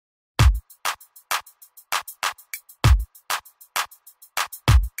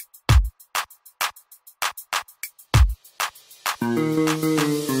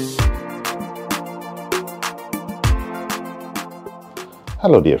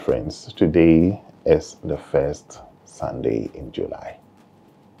Hello, dear friends. Today is the first Sunday in July.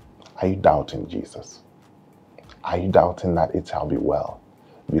 Are you doubting Jesus? Are you doubting that it shall be well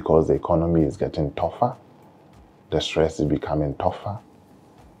because the economy is getting tougher? The stress is becoming tougher?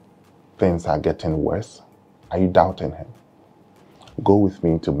 Things are getting worse? Are you doubting him? Go with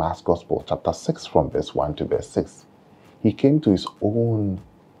me to Mark's Gospel, chapter 6, from verse 1 to verse 6. He came to his own,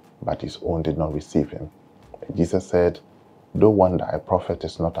 but his own did not receive him. Jesus said, "No wonder a prophet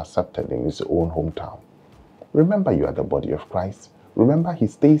is not accepted in his own hometown." Remember, you are the body of Christ. Remember, he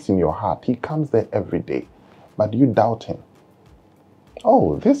stays in your heart. He comes there every day. But you doubt him.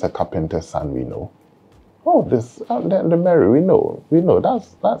 Oh, this is a carpenter's son, we know. Oh, this the Mary, we know.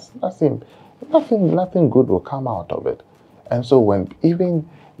 That's him. Nothing good will come out of it. And so when even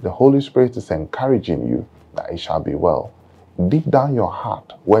the Holy Spirit is encouraging you that it shall be well, deep down your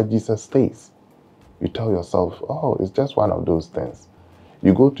heart where Jesus stays, you tell yourself, oh, it's just one of those things.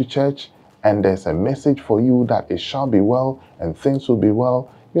 You go to church and there's a message for you that it shall be well and things will be well.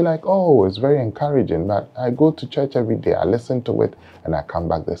 You're like, oh, it's very encouraging, but I go to church every day, I listen to it, and I come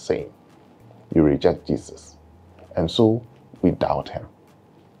back the same. You reject Jesus. And so we doubt him.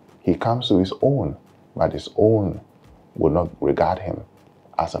 He comes to his own, but his own will not regard him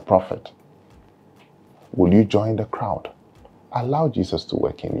as a prophet. Will you join the crowd? Allow Jesus to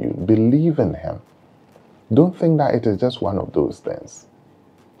work in you. Believe in him. Don't think that it is just one of those things.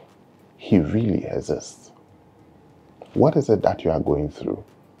 He really exists. What is it that you are going through?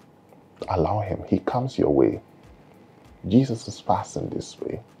 Allow him. He comes your way. Jesus is passing this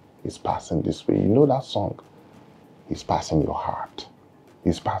way. He's passing this way. You know that song? He's passing your heart.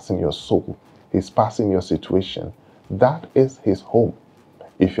 He's passing your soul. He's passing your situation. That is his home.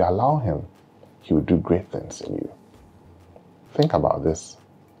 If you allow him, he will do great things in you. Think about this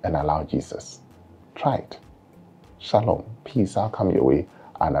and allow Jesus. Try it. Shalom. Peace. I'll come your way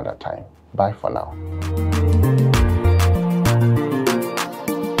another time. Bye for now.